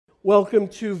Welcome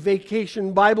to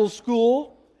Vacation Bible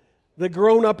School, the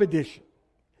grown-up edition.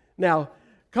 Now, a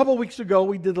couple weeks ago,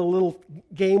 we did a little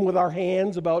game with our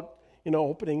hands about,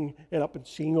 opening it up and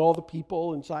seeing all the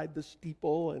people inside the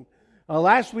steeple. And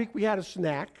last week, we had a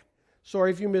snack.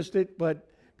 Sorry if you missed it, but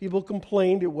people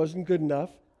complained it wasn't good enough.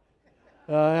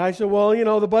 I said, well,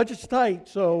 the budget's tight,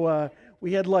 so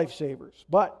we had lifesavers.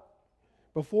 But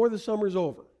before the summer's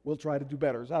over, we'll try to do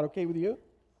better. Is that okay with you?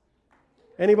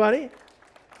 Anybody?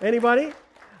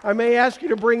 I may ask you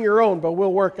to bring your own, but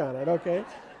we'll work on it, okay?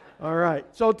 All right.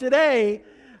 So today,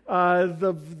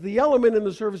 the element in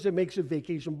the service that makes it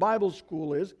Vacation Bible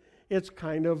School is it's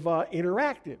kind of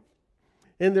interactive.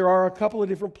 And there are a couple of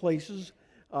different places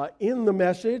in the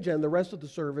message and the rest of the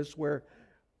service where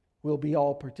we'll be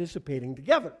all participating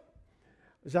together.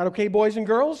 Is that okay, boys and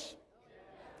girls?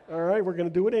 All right, we're going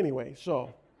to do it anyway,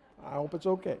 so I hope it's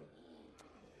okay.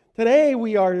 Today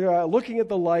we are looking at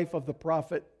the life of the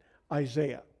prophet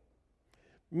Isaiah,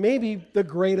 maybe the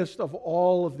greatest of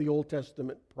all of the Old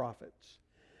Testament prophets.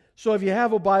 So if you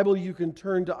have a Bible, you can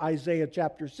turn to Isaiah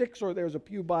chapter 6, or there's a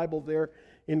pew Bible there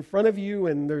in front of you,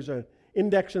 and there's an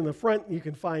index in the front. You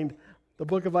can find the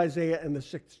book of Isaiah and the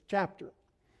 6th chapter.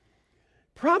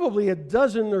 Probably a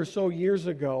dozen or so years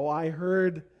ago, I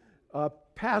heard a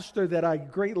pastor that I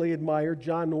greatly admire,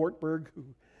 John Ortberg, who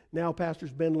now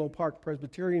pastors Menlo Park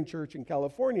Presbyterian Church in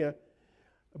California.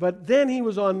 But then he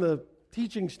was on the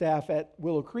teaching staff at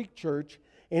Willow Creek Church,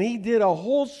 and he did a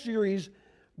whole series,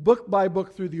 book by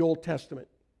book, through the Old Testament.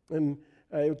 And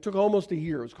it took almost a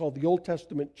year. It was called the Old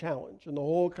Testament Challenge, and the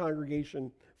whole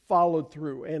congregation followed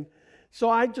through. And so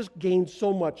I just gained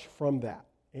so much from that.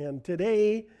 And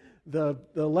today, the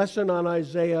lesson on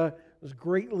Isaiah was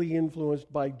greatly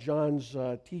influenced by John's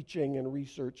teaching and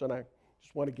research, and I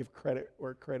just want to give credit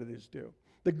where credit is due.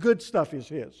 The good stuff is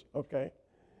his, okay?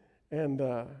 And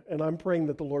I'm praying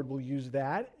that the Lord will use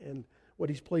that and what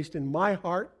He's placed in my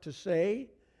heart to say,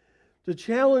 to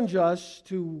challenge us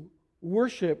to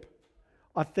worship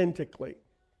authentically.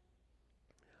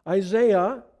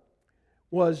 Isaiah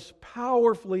was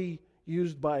powerfully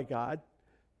used by God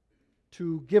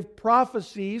to give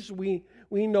prophecies. We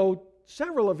know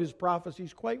several of his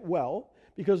prophecies quite well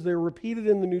because they're repeated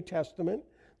in the New Testament.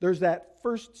 There's that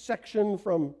first section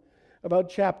from about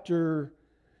chapter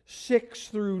 6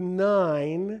 through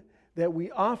 9 that we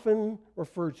often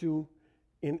refer to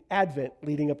in Advent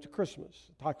leading up to Christmas.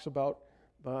 It talks about,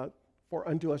 for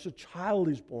unto us a child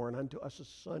is born, unto us a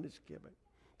son is given.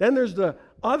 Then there's the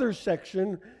other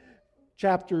section,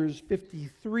 chapters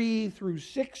 53 through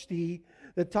 60,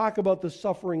 that talk about the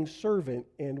suffering servant,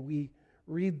 and we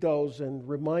read those and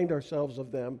remind ourselves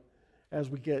of them as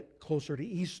we get closer to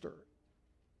Easter.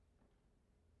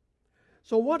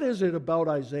 So what is it about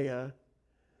Isaiah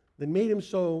that made him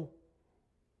so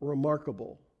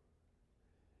remarkable?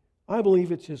 I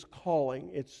believe it's his calling.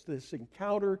 It's this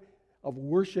encounter of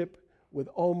worship with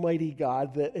Almighty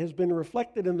God that has been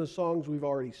reflected in the songs we've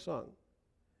already sung.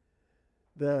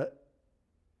 The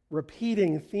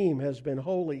repeating theme has been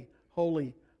holy,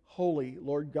 holy, holy,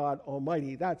 Lord God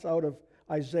Almighty. That's out of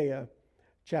Isaiah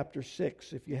chapter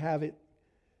 6. If you have it,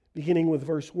 beginning with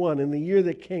verse 1. In the year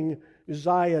that King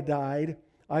Uzziah died,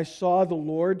 I saw the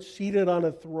Lord seated on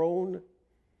a throne,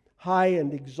 high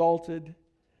and exalted,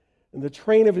 and the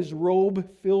train of his robe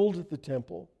filled the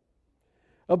temple.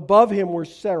 Above him were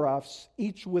seraphs,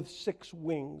 each with 6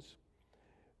 wings.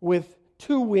 With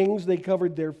 2 wings they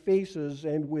covered their faces,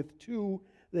 and with 2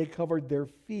 they covered their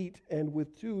feet, and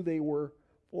with 2 they were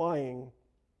flying.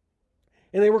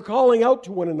 And they were calling out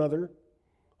to one another,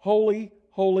 Holy,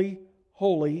 holy,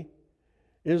 holy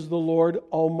is the Lord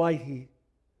Almighty.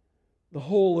 The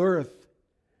whole earth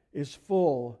is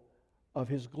full of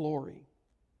His glory.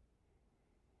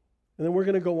 And then we're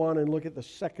going to go on and look at the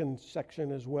second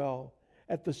section as well.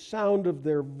 At the sound of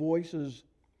their voices,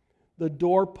 the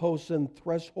doorposts and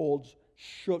thresholds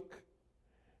shook,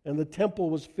 and the temple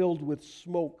was filled with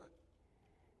smoke.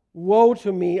 Woe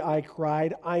to me, I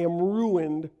cried, I am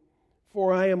ruined,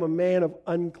 for I am a man of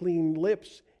unclean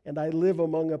lips, and I live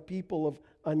among a people of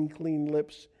unclean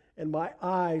lips, and my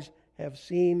eyes have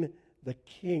seen the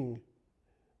King,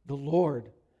 the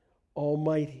Lord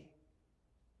Almighty.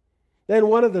 Then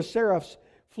one of the seraphs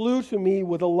flew to me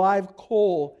with a live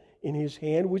coal in his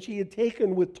hand, which he had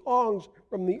taken with tongs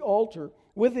from the altar.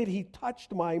 With it he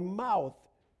touched my mouth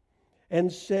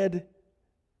and said,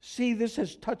 See, this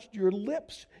has touched your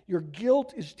lips. Your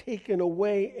guilt is taken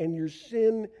away, and your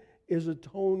sin is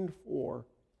atoned for.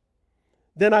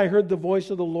 Then I heard the voice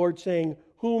of the Lord saying,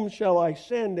 Whom shall I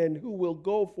send, and who will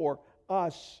go for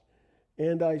us?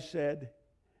 And I said,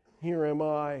 Here am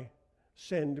I,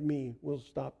 send me. We'll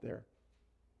stop there.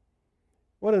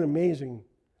 What an amazing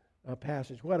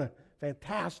passage. What a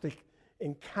fantastic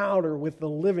encounter with the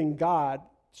living God.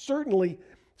 Certainly,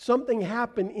 something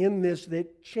happened in this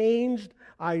that changed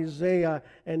Isaiah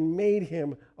and made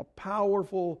him a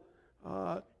powerful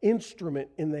instrument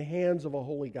in the hands of a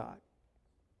holy God.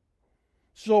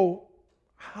 So,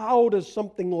 how does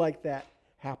something like that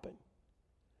happen?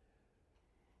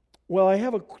 Well, I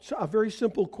have a very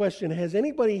simple question. Has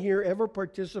anybody here ever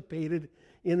participated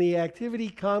in the activity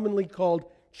commonly called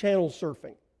channel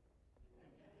surfing?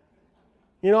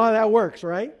 You know how that works,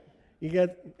 right?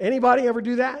 Anybody ever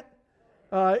do that?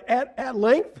 At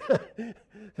length?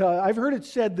 I've heard it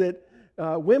said that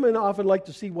women often like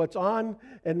to see what's on,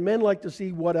 and men like to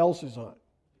see what else is on.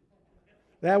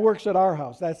 That works at our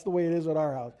house. That's the way it is at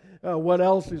our house. What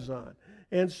else is on?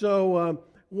 And so,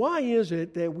 why is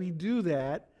it that we do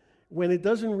that when it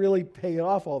doesn't really pay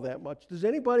off all that much? Does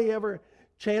anybody ever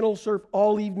channel surf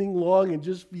all evening long and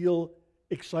just feel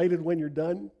excited when you're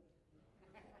done?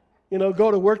 You know,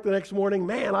 go to work the next morning,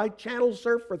 man, I channel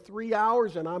surfed for 3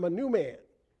 hours and I'm a new man.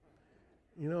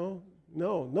 You know,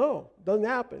 no, doesn't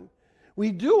happen.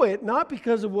 We do it not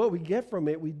because of what we get from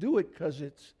it. We do it because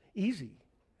it's easy.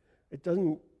 It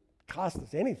doesn't cost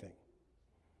us anything.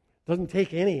 It doesn't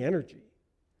take any energy.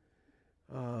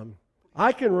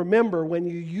 I can remember when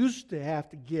you used to have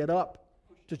to get up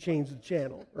to change the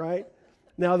channel, right?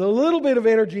 Now, the little bit of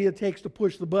energy it takes to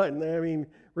push the button, I mean,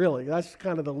 really, that's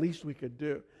kind of the least we could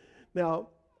do. Now,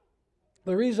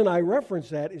 the reason I reference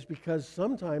that is because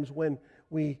sometimes when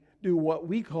we do what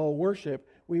we call worship,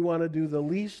 we want to do the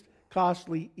least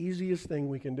costly, easiest thing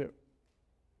we can do.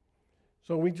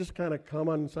 So we just kind of come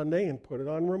on Sunday and put it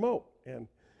on remote, and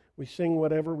we sing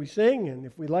whatever we sing, and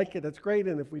if we like it, that's great,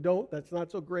 and if we don't, that's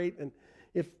not so great. And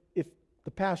if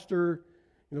the pastor,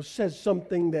 says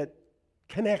something that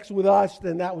connects with us,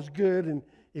 then that was good, and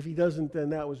if he doesn't, then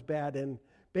that was bad. And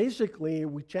basically,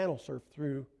 we channel surf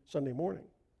through Sunday morning.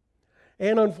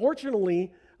 And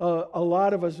unfortunately, a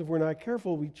lot of us, if we're not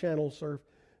careful, we channel surf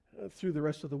through the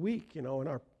rest of the week, in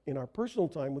our personal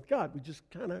time with God. We just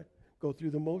kind of go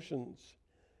through the motions.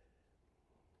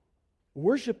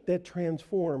 Worship that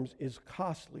transforms is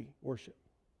costly worship.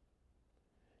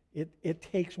 It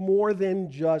takes more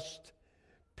than just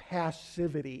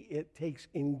passivity. It takes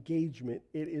engagement.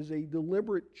 It is a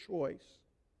deliberate choice.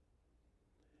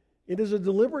 It is a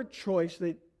deliberate choice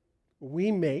that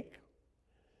we make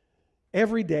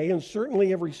every day, and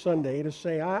certainly every Sunday, to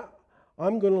say,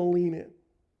 I'm going to lean in.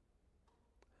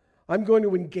 I'm going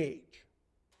to engage.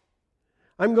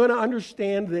 I'm going to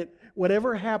understand that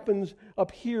whatever happens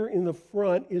up here in the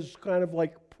front is kind of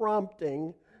like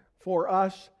prompting for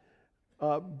us,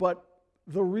 but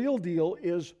the real deal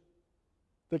is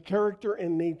the character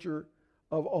and nature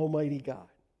of Almighty God.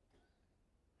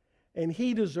 And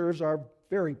He deserves our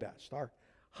very best, our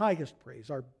highest praise,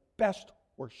 our best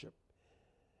worship.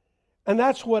 And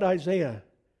that's what Isaiah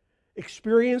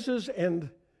experiences and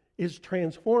is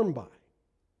transformed by.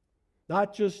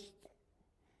 Not just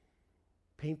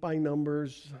paint by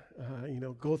numbers,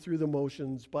 go through the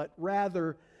motions, but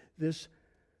rather this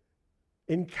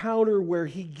encounter where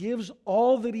he gives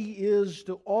all that he is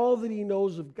to all that he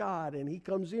knows of God, and he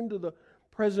comes into the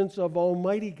presence of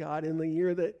Almighty God. In the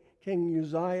year that King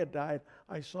Uzziah died,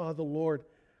 I saw the Lord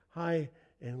high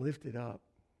and lifted up.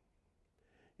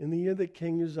 In the year that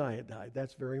King Uzziah died,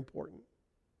 that's very important.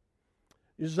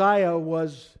 Uzziah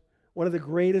was one of the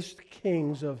greatest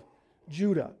kings of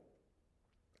Judah.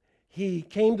 He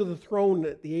came to the throne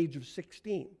at the age of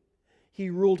 16. He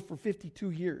ruled for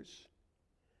 52 years.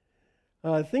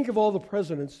 Think of all the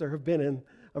presidents there have been in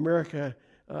America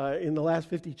in the last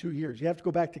 52 years. You have to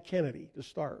go back to Kennedy to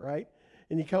start, right?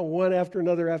 And you count one after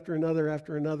another, after another,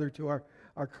 after another to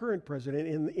our current president.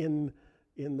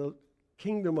 In the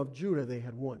kingdom of Judah, they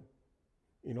had one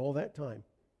in all that time.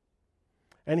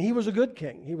 And he was a good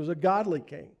king. He was a godly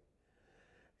king.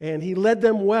 And he led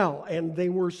them well, and they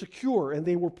were secure, and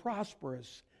they were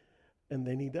prosperous. And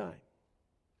then he died.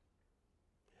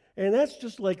 And that's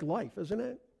just like life, isn't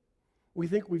it? We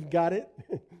think we've got it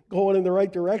going in the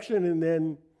right direction, and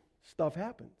then stuff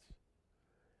happens.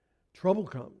 Trouble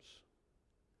comes.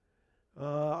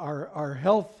 Our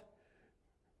health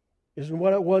isn't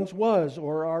what it once was,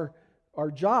 or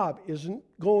our job isn't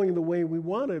going the way we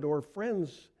wanted, or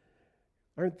friends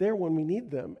aren't there when we need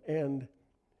them, and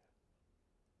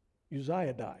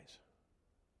Uzziah dies.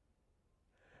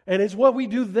 And it's what we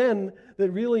do then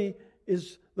that really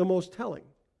is the most telling.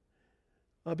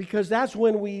 Because that's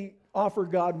when we offer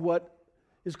God what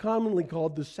is commonly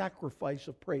called the sacrifice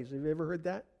of praise. Have you ever heard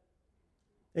that?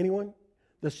 Anyone?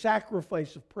 The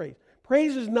sacrifice of praise.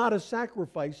 Praise is not a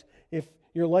sacrifice if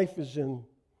your life is in,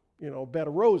 bed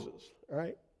of roses, all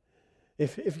right?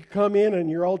 If you come in and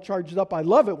you're all charged up, I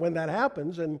love it when that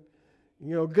happens, and,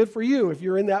 good for you if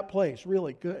you're in that place,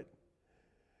 really good.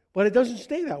 But it doesn't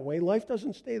stay that way. Life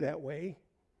doesn't stay that way.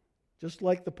 Just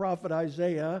like the prophet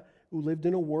Isaiah, who lived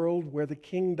in a world where the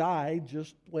king died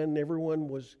just when everyone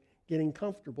was getting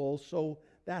comfortable, so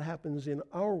that happens in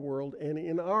our world and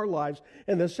in our lives.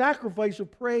 And the sacrifice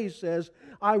of praise says,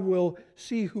 I will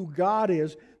see who God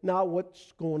is, not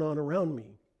what's going on around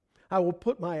me. I will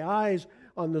put my eyes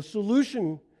on the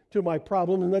solution to my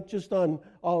problem and not just on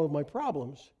all of my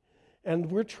problems. And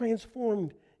we're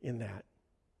transformed in that.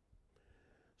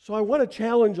 So I want to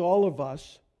challenge all of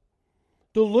us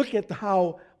to look at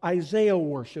how Isaiah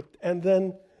worshiped and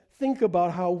then think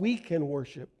about how we can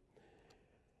worship.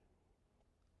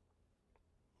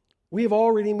 We have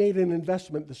already made an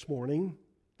investment this morning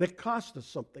that cost us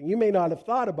something. You may not have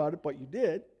thought about it, but you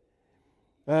did.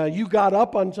 You got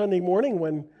up on Sunday morning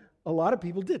when a lot of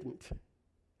people didn't.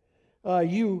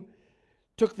 You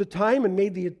took the time and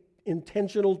made the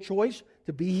intentional choice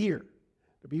to be here,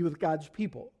 to be with God's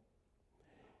people.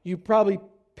 You probably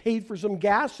paid for some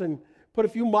gas and put a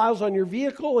few miles on your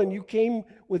vehicle, and you came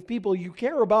with people you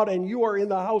care about, and you are in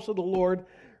the house of the Lord,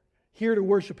 here to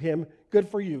worship Him. Good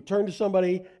for you. Turn to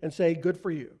somebody and say, good for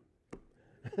you.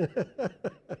 Do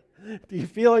you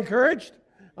feel encouraged?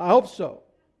 I hope so.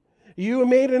 You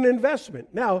made an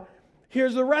investment. Now,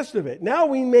 here's the rest of it. Now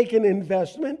we make an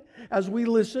investment as we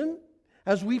listen,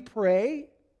 as we pray,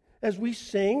 as we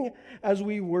sing, as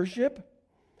we worship.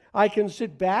 I can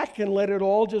sit back and let it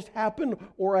all just happen,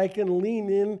 or I can lean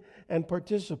in and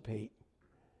participate.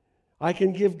 I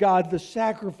can give God the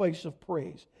sacrifice of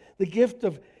praise, the gift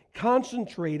of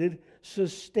concentrated,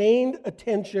 sustained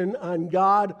attention on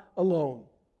God alone.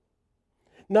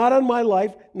 Not on my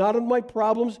life, not on my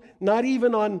problems, not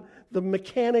even on the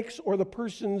mechanics or the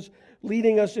persons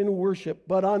leading us in worship,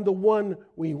 but on the one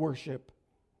we worship,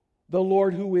 the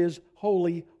Lord who is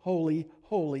holy, holy,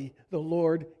 holy, the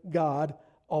Lord God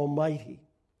Almighty.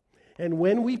 And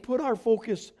when we put our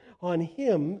focus on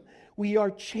Him, we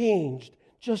are changed,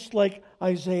 just like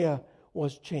Isaiah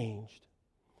was changed.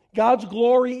 God's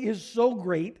glory is so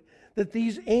great that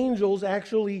these angels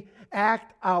actually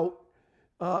act out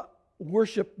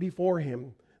worship before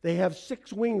Him. They have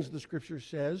 6 wings, the Scripture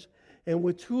says, and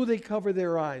with 2 they cover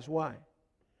their eyes. Why?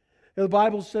 And the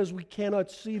Bible says we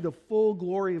cannot see the full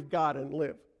glory of God and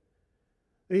live.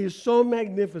 He is so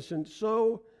magnificent,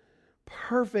 so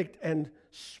perfect and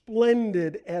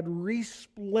splendid and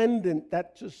resplendent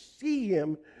that to see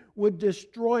Him would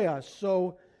destroy us.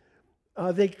 So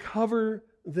they cover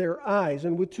their eyes,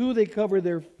 and with 2 they cover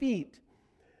their feet.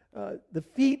 The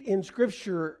feet in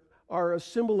Scripture are a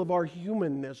symbol of our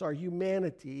humanness, our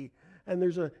humanity, and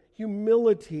there's a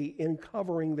humility in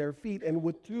covering their feet. And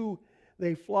with 2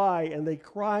 they fly and they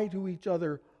cry to each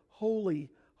other, holy,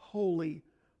 holy,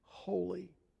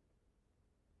 holy.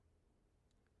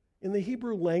 In the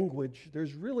Hebrew language,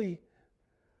 there's really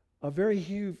a very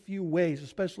few ways,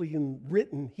 especially in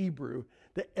written Hebrew,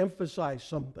 to emphasize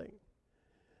something.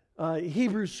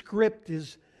 Hebrew script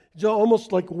is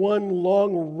almost like one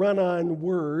long run-on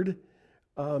word.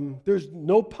 There's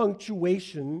no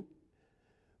punctuation.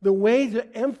 The way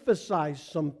to emphasize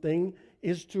something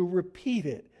is to repeat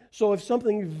it. So if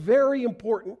something very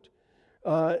important,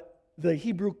 the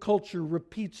Hebrew culture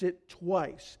repeats it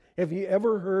twice. Have you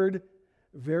ever heard,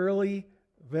 verily,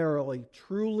 verily,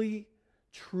 truly,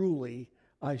 truly,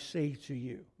 I say to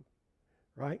you?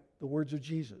 Right? The words of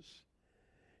Jesus.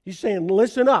 He's saying,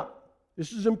 listen up.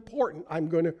 This is important. I'm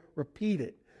going to repeat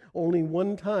it. Only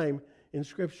one time in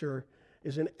Scripture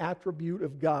is an attribute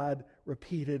of God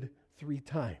repeated 3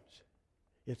 times.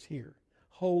 It's here.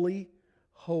 Holy,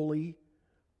 holy,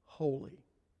 holy.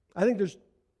 I think there's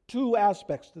 2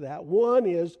 aspects to that. One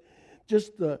is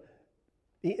just the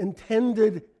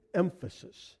intended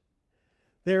emphasis.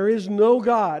 There is no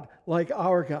God like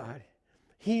our God.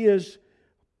 He is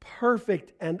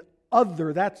perfect and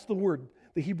other. That's the word,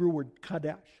 the Hebrew word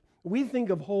kadesh. We think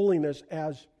of holiness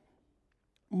as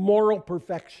moral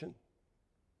perfection.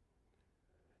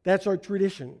 That's our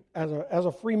tradition. As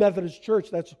a Free Methodist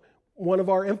church, that's one of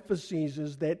our emphases,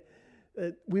 is that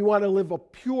we want to live a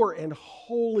pure and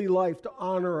holy life to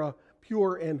honor a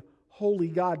pure and holy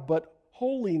God. But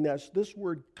holiness, this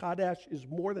word kadesh, is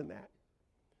more than that.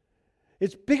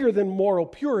 It's bigger than moral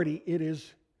purity. It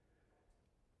is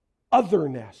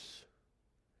otherness.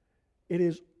 It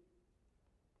is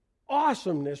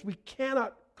awesomeness. We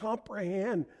cannot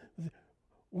comprehend.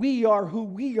 We are who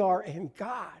we are, and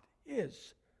God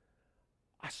is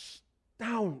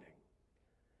astounding.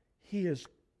 He is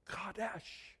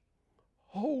Kadesh,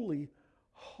 holy,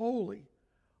 holy,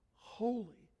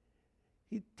 holy.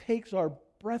 He takes our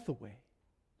breath away.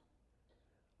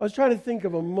 I was trying to think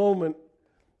of a moment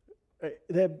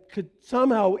that could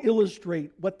somehow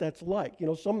illustrate what that's like.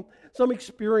 Some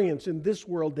experience in this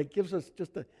world that gives us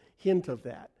just a hint of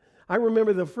that. I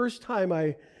remember the first time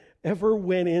I ever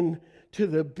went in to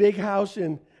the big house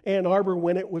in Ann Arbor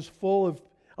when it was full of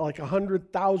like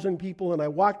 100,000 people, and I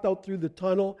walked out through the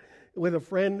tunnel with a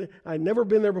friend. I'd never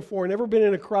been there before, never been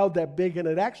in a crowd that big, and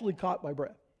it actually caught my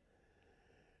breath.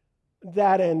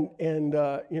 That and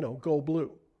Go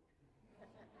Blue.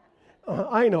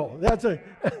 I know, that's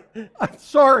I'm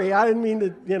sorry, I didn't mean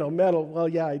to, meddle. Well,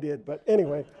 yeah, I did, but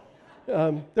anyway.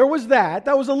 There was that.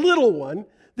 That was a little one.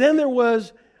 Then there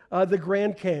was the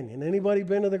Grand Canyon. Anybody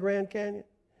been to the Grand Canyon?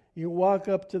 You walk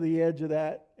up to the edge of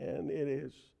that, and it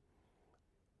is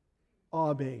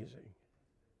amazing.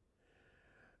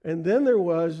 And then there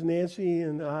was Nancy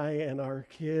and I and our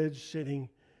kids sitting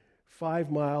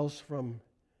 5 miles from,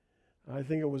 I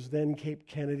think it was then Cape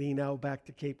Kennedy, now back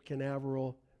to Cape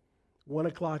Canaveral, 1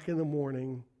 o'clock in the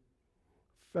morning,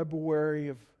 February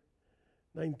of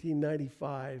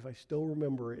 1995. I still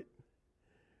remember it,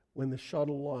 when the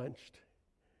shuttle launched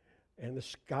and the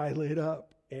sky lit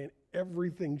up and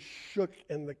everything shook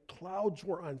and the clouds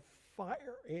were on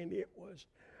fire and it was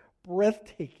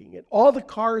breathtaking. And all the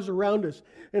cars around us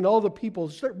and all the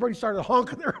people, everybody started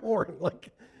honking their horn like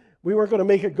we weren't going to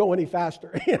make it go any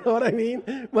faster. You know what I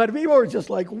mean? But people were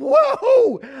just like,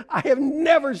 whoa, I have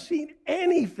never seen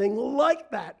anything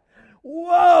like that.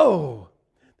 Whoa.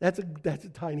 That's a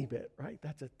tiny bit, right?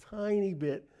 That's a tiny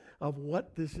bit of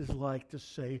what this is like to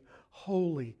say,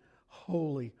 holy,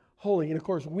 holy, holy. And of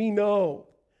course, we know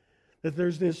that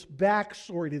there's this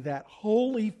backstory to that.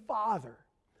 Holy Father,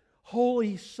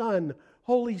 Holy Son,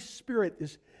 Holy Spirit,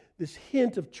 this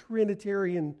hint of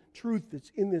Trinitarian truth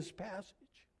that's in this passage.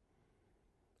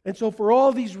 And so for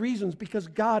all these reasons, because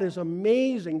God is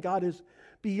amazing, God is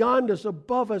beyond us,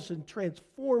 above us, and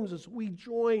transforms us, we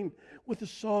join with the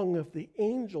song of the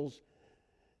angels,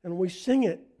 and we sing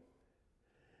it,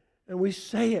 and we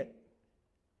say it.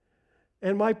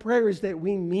 And my prayer is that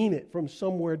we mean it from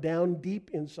somewhere down deep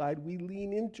inside. We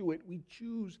lean into it. We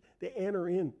choose to enter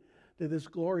in to this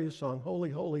glorious song,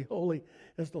 Holy, Holy, Holy,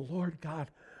 as the Lord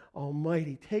God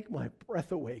Almighty. Take my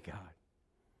breath away, God.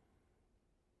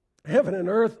 Heaven and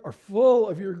earth are full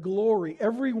of your glory.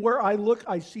 Everywhere I look,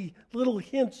 I see little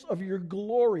hints of your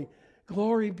glory.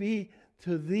 Glory be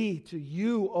to thee, to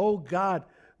you, O God,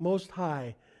 most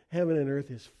high. Heaven and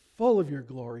earth is full of your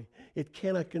glory. It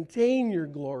cannot contain your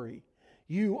glory.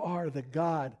 You are the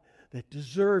God that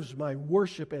deserves my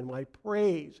worship and my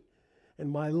praise and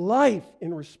my life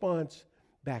in response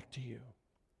back to you.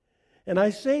 And I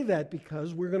say that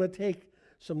because we're going to take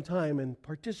some time and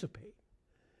participate.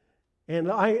 And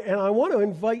I want to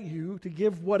invite you to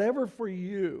give whatever for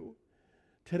you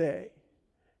today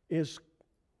is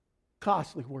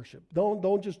costly worship.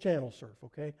 Don't just channel surf,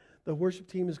 okay? The worship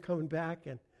team is coming back,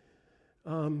 and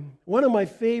one of my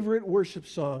favorite worship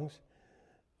songs.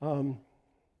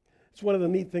 It's one of the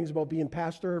neat things about being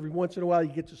pastor. Every once in a while,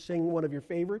 you get to sing one of your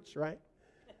favorites, right?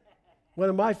 One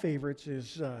of my favorites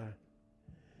is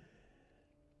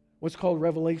what's called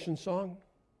Revelation song.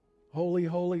 Holy,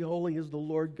 holy, holy is the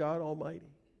Lord God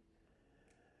Almighty,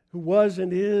 who was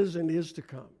and is to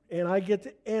come. And I get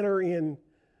to enter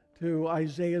into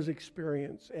Isaiah's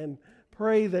experience and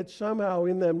pray that somehow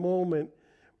in that moment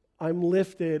I'm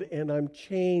lifted and I'm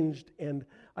changed and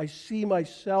I see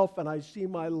myself and I see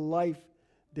my life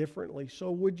differently. So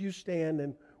would you stand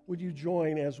and would you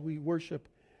join as we worship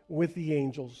with the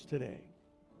angels today?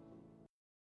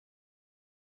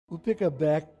 We'll pick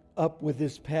up with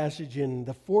this passage in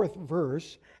the 4th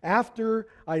verse. After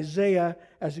Isaiah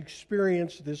has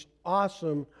experienced this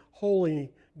awesome,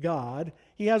 holy God,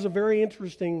 he has a very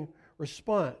interesting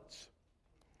response.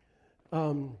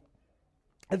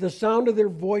 At the sound of their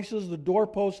voices, the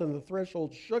doorposts and the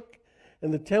threshold shook,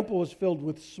 and the temple was filled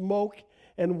with smoke.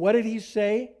 And what did he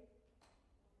say?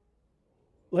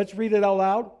 Let's read it out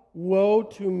loud. Woe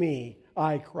to me,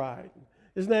 I cried.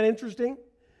 Isn't that interesting?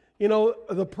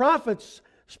 The prophets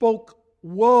spoke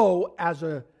woe as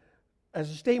a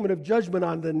statement of judgment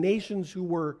on the nations who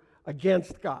were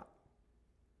against God.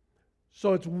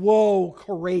 So it's woe,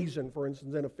 Chorazin, for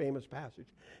instance, in a famous passage.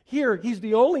 Here, he's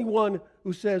the only one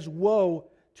who says woe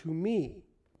to me.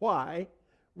 Why?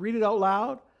 Read it out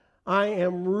loud. I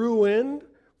am ruined,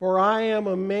 for I am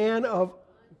a man of,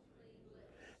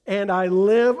 and I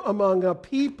live among a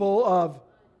people of,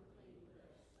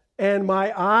 and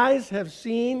my eyes have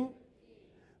seen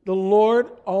the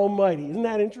Lord Almighty. Isn't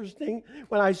that interesting?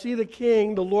 When I see the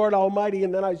King, the Lord Almighty,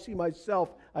 and then I see myself,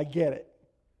 I get it.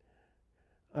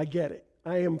 I get it.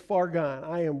 I am far gone.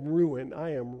 I am ruined.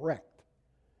 I am wrecked.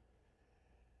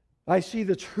 I see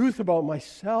the truth about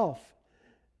myself.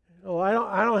 I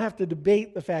don't have to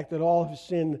debate the fact that all have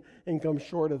sinned and come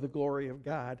short of the glory of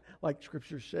God. Like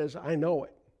Scripture says, I know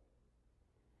it.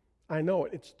 I know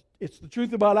it. It's the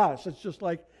truth about us. It's just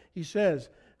like he says,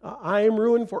 I am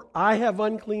ruined, for I have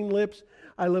unclean lips.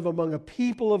 I live among a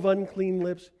people of unclean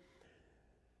lips.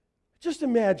 Just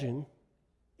imagine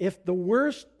if the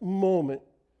worst moment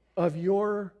of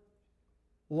your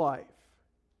life,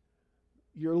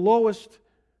 your lowest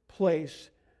place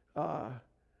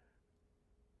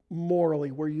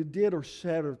morally, where you did or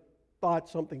said or thought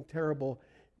something terrible,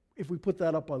 if we put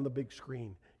that up on the big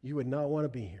screen, you would not want to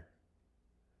be here.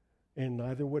 And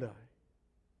neither would I.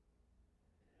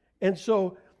 And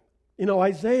so,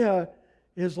 Isaiah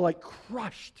is like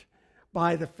crushed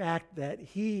by the fact that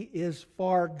he is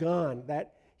far gone,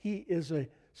 that he is a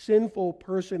sinful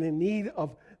person in need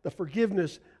of the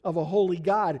forgiveness of a holy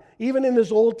God. Even in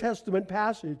this Old Testament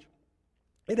passage,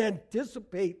 it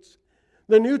anticipates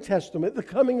the New Testament, the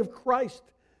coming of Christ,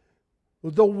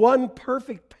 the one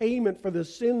perfect payment for the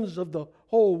sins of the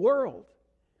whole world,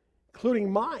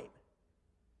 including mine,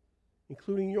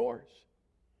 including yours.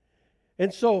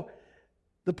 And so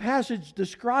the passage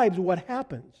describes what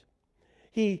happens.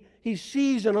 He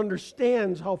sees and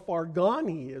understands how far gone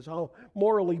he is, how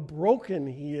morally broken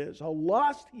he is, how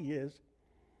lost he is.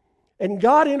 And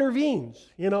God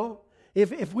intervenes,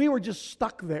 If we were just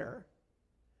stuck there,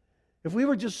 if we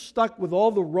were just stuck with all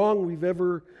the wrong we've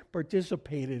ever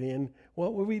participated in,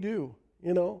 what would we do?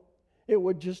 It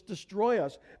would just destroy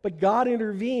us. But God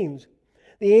intervenes.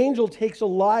 The angel takes a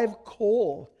live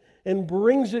coal and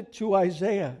brings it to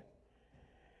Isaiah.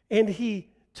 And he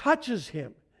touches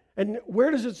him. And where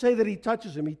does it say that he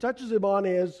touches him? He touches him on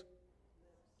his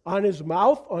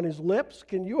mouth, on his lips.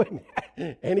 Can you,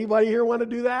 anybody here want to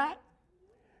do that?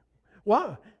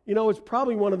 Wow. It's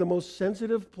probably one of the most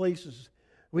sensitive places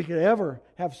we could ever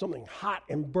have something hot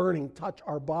and burning touch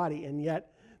our body, and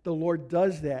yet the Lord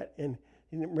does that. And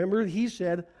remember, he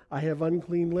said, I have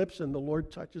unclean lips, and the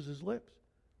Lord touches his lips.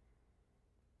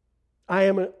 I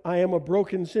am a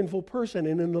broken, sinful person,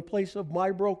 and in the place of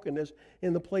my brokenness,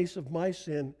 in the place of my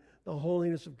sin, the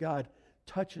holiness of God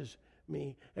touches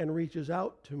me and reaches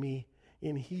out to me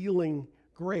in healing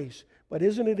grace. But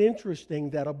isn't it interesting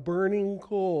that a burning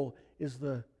coal is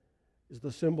the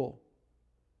symbol?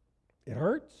 It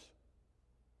hurts.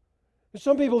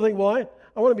 Some people think, well,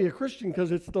 I want to be a Christian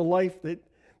because it's the life that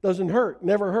doesn't hurt,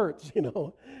 never hurts,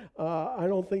 I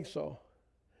don't think so.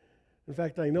 In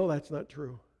fact, I know that's not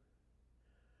true.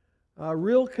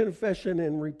 Real confession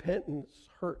and repentance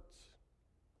hurts.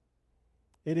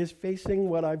 It is facing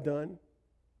what I've done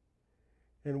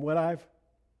and what I've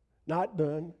not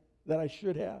done that I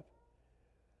should have.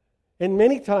 And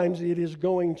many times it is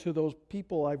going to those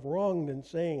people I've wronged and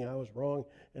saying I was wrong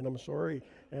and I'm sorry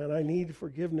and I need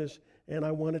forgiveness and I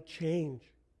want to change.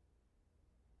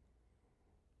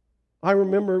 I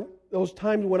remember those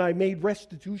times when I made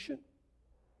restitution,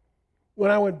 when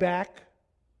I went back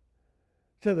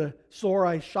to the store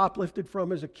I shoplifted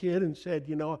from as a kid and said,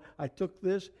 I took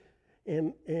this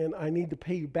and I need to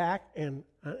pay you back and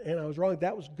I was wrong.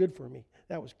 That was good for me.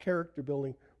 That was character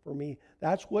building for me.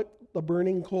 That's what the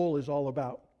burning coal is all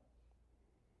about.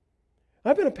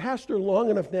 I've been a pastor long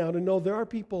enough now to know there are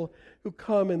people who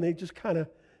come and they just kind of,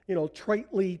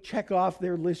 tritely check off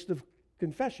their list of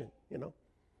confession,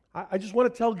 I just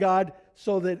want to tell God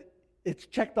so that it's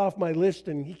checked off my list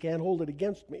and he can't hold it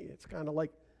against me. It's kind of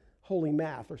like holy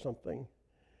math or something.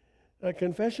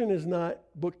 Confession is not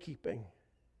bookkeeping.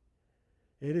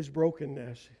 It is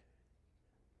brokenness.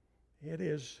 It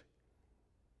is,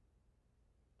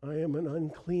 I am an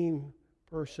unclean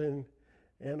person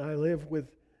and I live with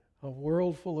a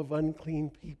world full of unclean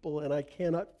people and I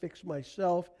cannot fix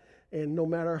myself. And no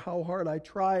matter how hard I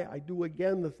try, I do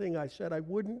again the thing I said I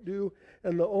wouldn't do.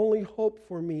 And the only hope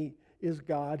for me is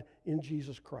God in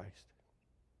Jesus Christ.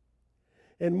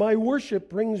 And my worship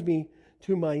brings me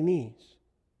to my knees.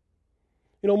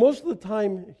 Most of the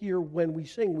time here when we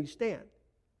sing, we stand.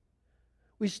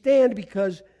 We stand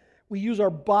because we use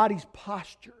our body's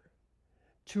posture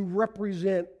to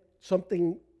represent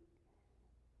something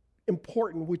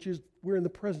important, which is we're in the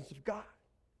presence of God.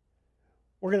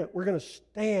 We're going to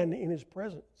stand in His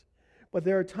presence. But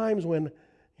there are times when,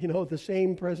 the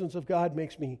same presence of God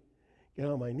makes me get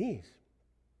on my knees.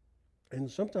 And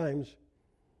sometimes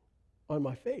on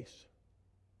my face.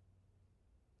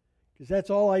 Because that's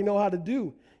all I know how to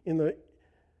do in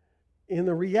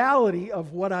the reality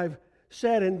of what I've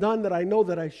said and done that I know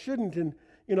that I shouldn't. And,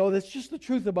 that's just the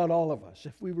truth about all of us,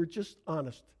 if we were just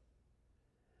honest.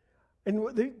 And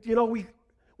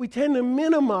we tend to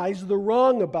minimize the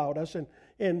wrong about us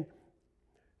and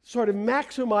sort of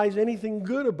maximize anything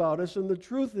good about us. And the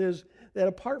truth is that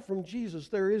apart from Jesus,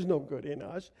 there is no good in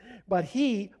us. But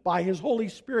He, by His Holy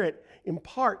Spirit,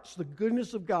 imparts the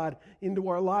goodness of God into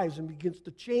our lives and begins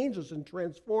to change us and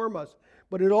transform us.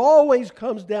 But it always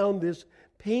comes down this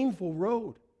painful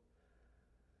road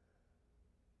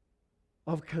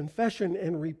of confession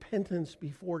and repentance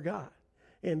before God.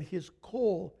 And His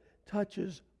coal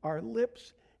touches our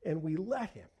lips and we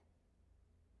let Him.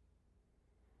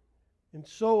 And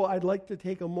so I'd like to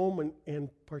take a moment and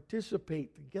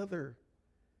participate together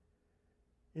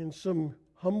in some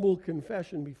humble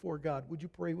confession before God. Would you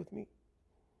pray with me?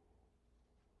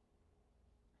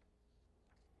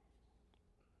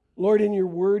 Lord, in your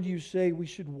word you say we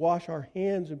should wash our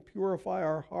hands and purify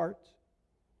our hearts.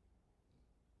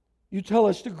 You tell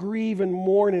us to grieve and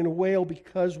mourn and wail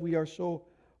because we are so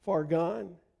far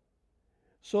gone,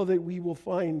 so that we will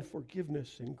find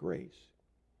forgiveness and grace.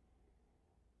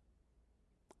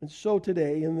 And so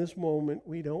today, in this moment,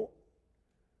 we don't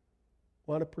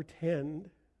want to pretend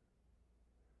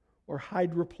or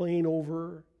hydroplane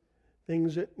over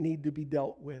things that need to be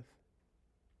dealt with.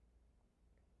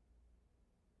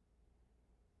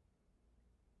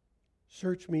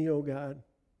 Search me, O God,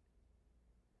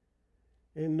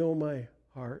 and know my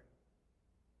heart.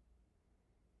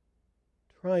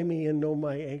 Try me and know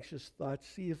my anxious thoughts.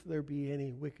 See if there be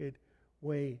any wicked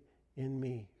way in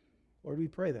me. Lord, we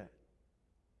pray that.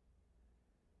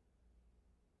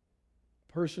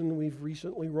 Person we've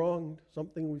recently wronged,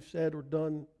 something we've said or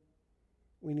done,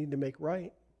 we need to make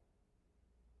right.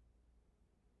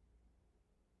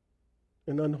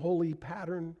 An unholy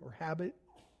pattern or habit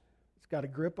that's got a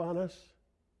grip on us.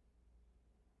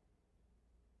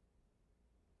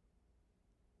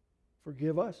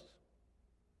 Forgive us.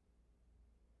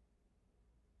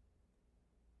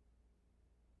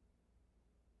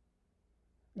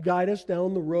 Guide us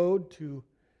down the road to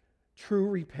true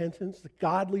repentance, the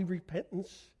godly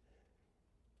repentance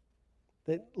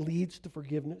that leads to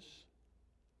forgiveness.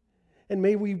 And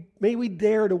may we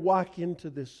dare to walk into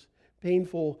this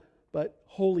painful but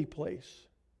holy place,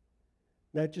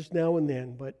 not just now and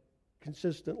then, but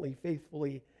consistently,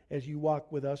 faithfully, as you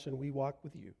walk with us and we walk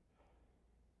with you.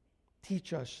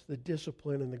 Teach us the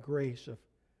discipline and the grace of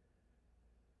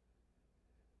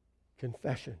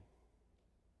confession,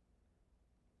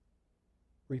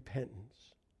 repentance,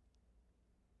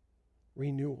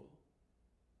 renewal.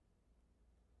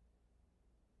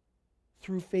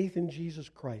 Through faith in Jesus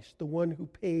Christ, the one who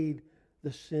paid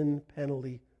the sin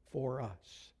penalty for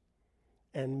us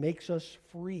and makes us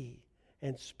free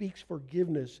and speaks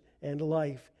forgiveness and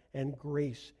life and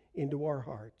grace into our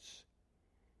hearts.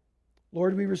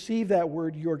 Lord, we receive that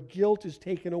word. Your guilt is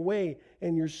taken away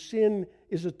and your sin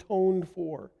is atoned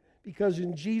for, because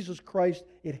in Jesus Christ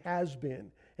it has been.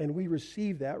 And we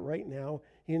receive that right now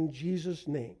in Jesus'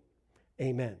 name.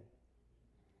 Amen.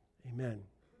 Amen.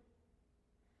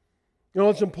 You know,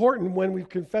 it's important when we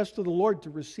confess to the Lord to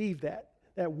receive that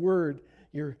word.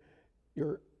 Your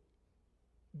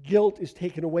guilt is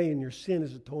taken away and your sin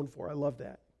is atoned for. I love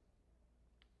that.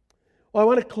 Well, I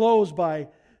want to close by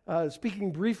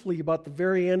speaking briefly about the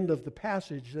very end of the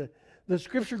passage. The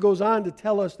scripture goes on to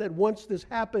tell us that once this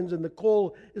happens and the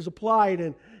coal is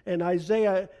applied and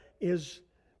Isaiah is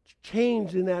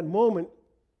changed in that moment,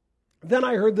 then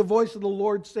I heard the voice of the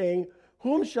Lord saying,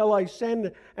 "Whom shall I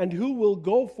send and who will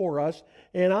go for us?"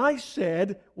 And I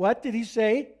said, what did he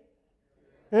say?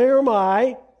 "Here am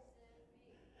I."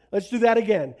 Let's do that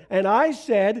again. And I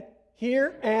said,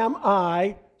 "Here am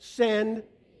I, send."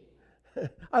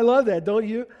 I love that, don't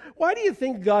you? Why do you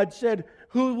think God said,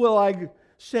 "Who will I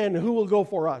send? Who will go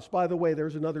for us?" By the way,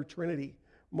 there's another Trinity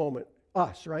moment.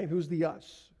 Us, right? Who's the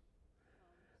us?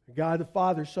 God the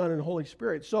Father, Son, and Holy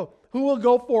Spirit. So, who will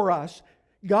go for us?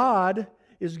 God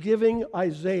is giving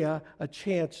Isaiah a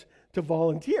chance to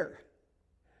volunteer.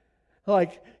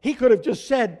 Like, he could have just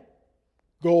said,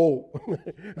 "Go.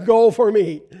 Go for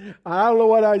me." I don't know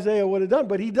what Isaiah would have done,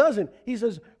 but he doesn't. He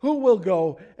says, "Who will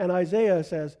go?" And Isaiah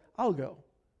says, "I'll go."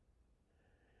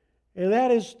 And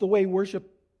that is the way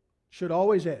worship should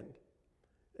always end.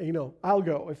 You know, I'll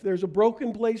go. If there's a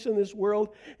broken place in this world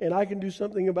and I can do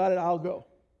something about it, I'll go.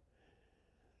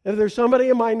 If there's somebody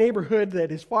in my neighborhood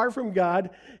that is far from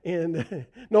God and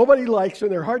nobody likes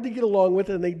and they're hard to get along with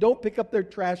and they don't pick up their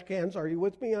trash cans, are you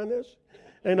with me on this?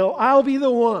 You know, I'll be the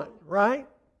one, right?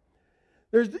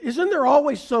 Isn't there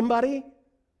always somebody?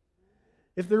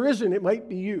 If there isn't, it might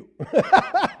be you.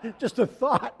 Just a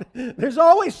thought. There's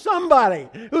always somebody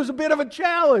who's a bit of a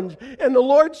challenge. And the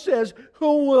Lord says,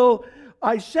 "Who will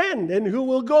I send? And who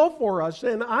will go for us?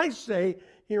 And I say,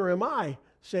 here am I,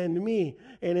 send me.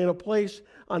 And in a place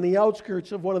on the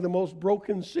outskirts of one of the most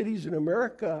broken cities in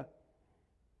America,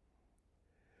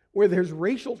 where there's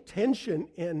racial tension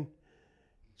and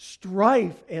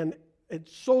strife and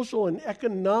social and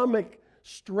economic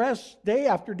stress day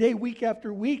after day, week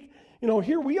after week,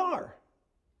 here we are.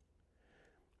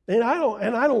 And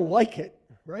I don't like it,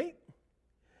 right?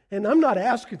 And I'm not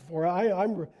asking for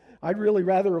it. I'd really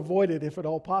rather avoid it if at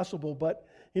all possible. But,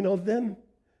 then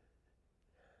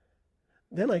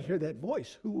I hear that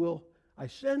voice. Who will I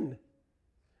send?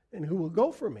 And who will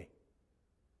go for me?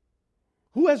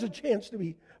 Who has a chance to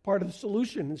be part of the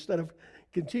solution instead of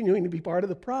continuing to be part of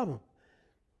the problem?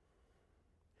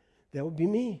 That would be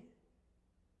me.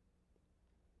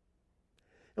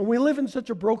 And we live in such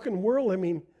a broken world.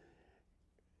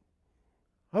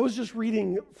 I was just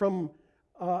reading from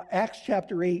Acts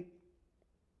chapter 8,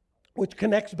 which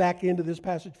connects back into this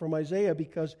passage from Isaiah,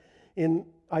 because in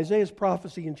Isaiah's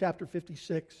prophecy in chapter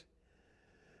 56,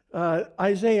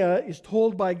 Isaiah is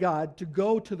told by God to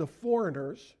go to the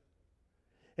foreigners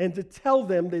and to tell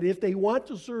them that if they want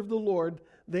to serve the Lord,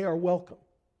 they are welcome.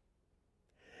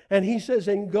 And he says,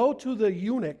 and go to the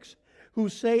eunuchs who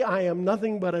say, I am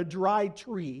nothing but a dry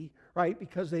tree, right?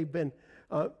 Because they've been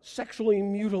sexually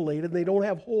mutilated. They don't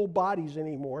have whole bodies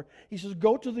anymore. He says,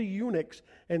 go to the eunuchs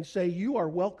and say, you are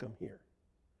welcome here.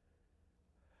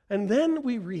 And then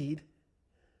we read,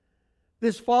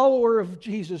 this follower of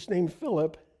Jesus named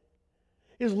Philip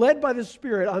is led by the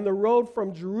Spirit on the road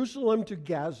from Jerusalem to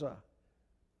Gaza.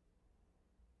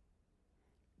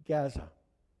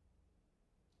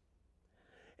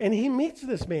 And he meets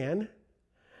this man,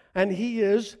 and he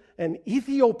is an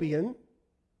Ethiopian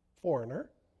foreigner,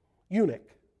 eunuch,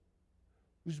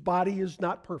 whose body is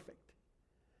not perfect.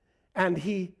 And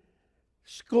he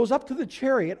goes up to the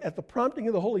chariot at the prompting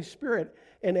of the Holy Spirit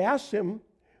and asks him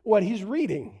what he's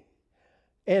reading.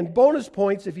 And bonus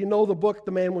points if you know the book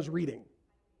the man was reading.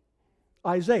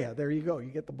 Isaiah, there you go.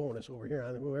 You get the bonus over here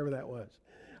on whoever that was.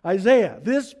 Isaiah,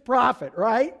 this prophet,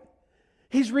 right?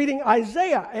 He's reading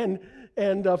Isaiah, and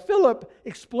Philip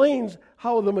explains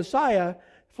how the Messiah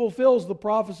fulfills the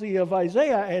prophecy of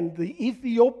Isaiah, and the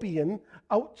Ethiopian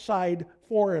outside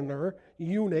foreigner,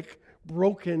 eunuch,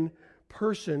 broken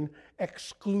person,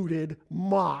 excluded,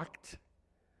 mocked,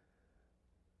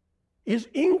 is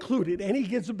included, and he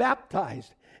gets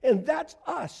baptized. And that's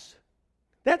us.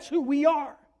 That's who we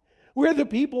are. We're the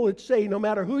people that say, no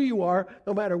matter who you are,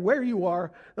 no matter where you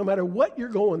are, no matter what you're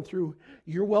going through,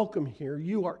 you're welcome here.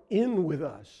 You are in with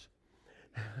us.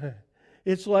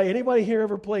 It's like, anybody here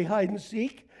ever play hide and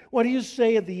seek? What do you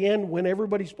say at the end when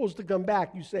everybody's supposed to come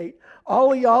back? You say,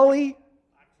 ollie, ollie,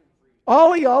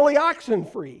 ollie, ollie, oxen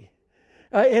free.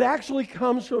 It actually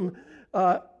comes from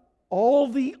all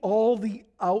the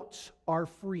outs are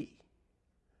free.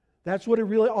 That's what it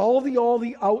really, all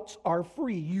the outs are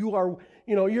free. You are,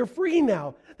 you're free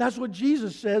now. That's what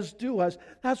Jesus says to us.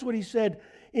 That's what he said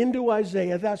into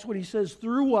Isaiah. That's what he says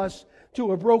through us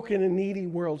to a broken and needy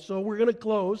world. So we're going to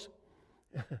close.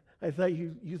 I thought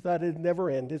you thought it'd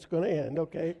never end. It's going to end,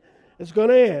 okay? It's going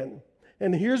to end.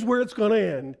 And here's where it's going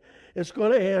to end. It's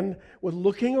going to end with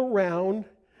looking around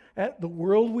at the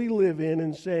world we live in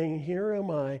and saying, here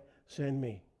am I, send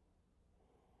me.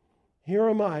 Here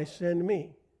am I, send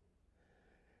me.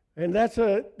 And that's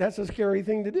a scary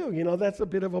thing to do. That's a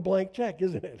bit of a blank check,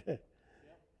 isn't it?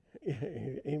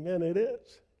 Amen, it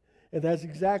is. And that's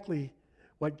exactly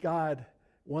what God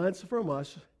wants from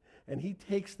us. And he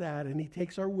takes that, and he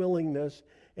takes our willingness,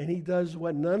 and he does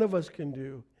what none of us can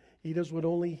do. He does what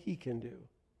only he can do.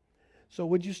 So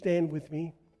would you stand with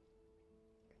me?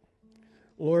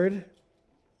 Lord,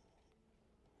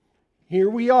 here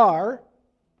we are.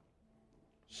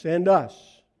 Send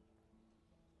us.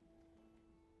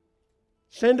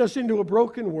 Send us into a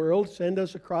broken world. Send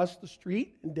us across the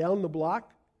street and down the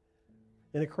block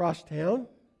and across town.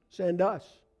 Send us.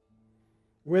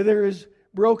 Where there is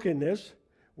brokenness,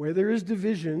 where there is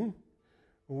division,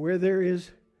 where there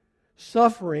is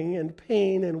suffering and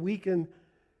pain, and we can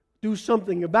do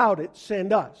something about it,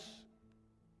 send us.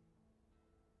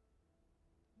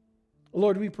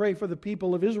 Lord, we pray for the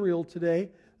people of Israel today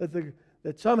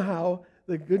that somehow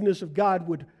the goodness of God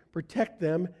would protect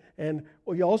them. And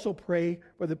we also pray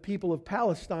for the people of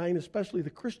Palestine, especially the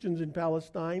Christians in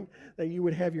Palestine, that you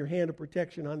would have your hand of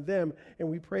protection on them. And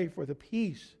we pray for the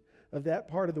peace of that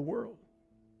part of the world.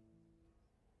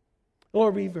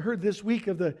 Lord, we've heard this week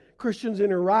of the Christians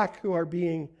in Iraq who are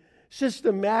being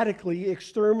systematically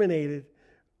exterminated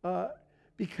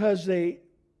because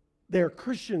they're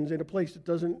Christians in a place that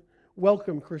doesn't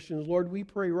welcome Christians. Lord, we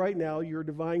pray right now your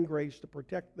divine grace to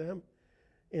protect them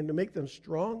and to make them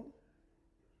strong,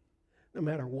 no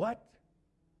matter what.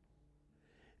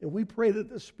 And we pray that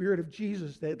the Spirit of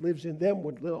Jesus that lives in them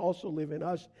would also live in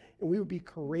us, and we would be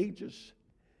courageous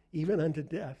even unto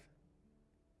death.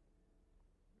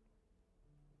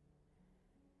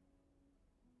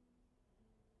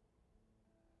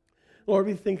 Lord,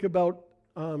 we think about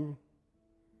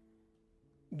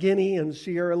Guinea and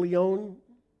Sierra Leone,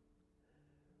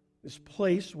 this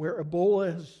place where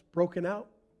Ebola has broken out.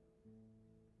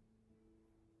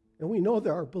 And we know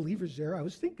there are believers there. I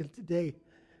was thinking today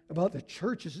about the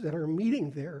churches that are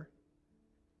meeting there.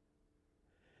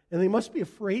 And they must be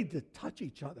afraid to touch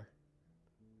each other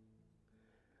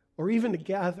or even to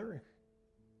gather.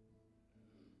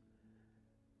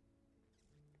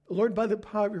 Lord, by the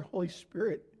power of your Holy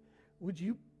Spirit, would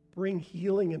you bring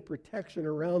healing and protection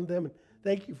around them? And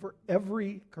thank you for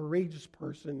every courageous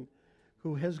person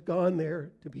who has gone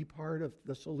there to be part of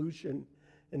the solution.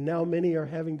 And now many are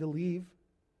having to leave.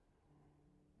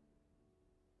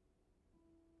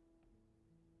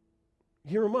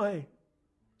 Here am I.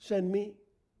 Send me.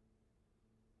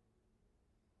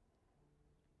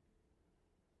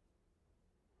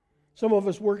 Some of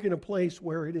us work in a place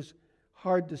where it is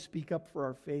hard to speak up for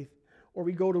our faith. Or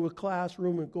we go to a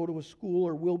classroom or go to a school,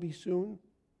 or will be soon,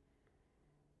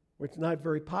 where it's not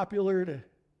very popular to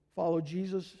follow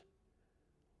Jesus.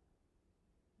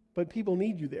 But people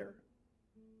need you there.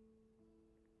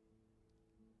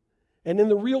 And in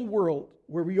the real world,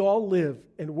 where we all live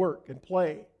and work and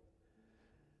play,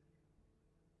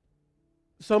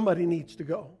 somebody needs to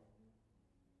go.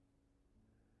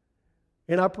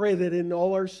 And I pray that in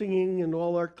all our singing and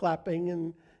all our clapping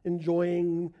and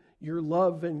enjoying your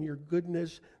love and your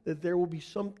goodness, that there will be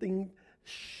something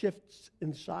shifts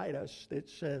inside us that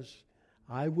says,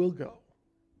 I will go.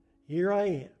 Here I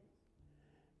am.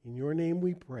 In your name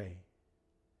we pray.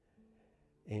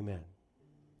 Amen.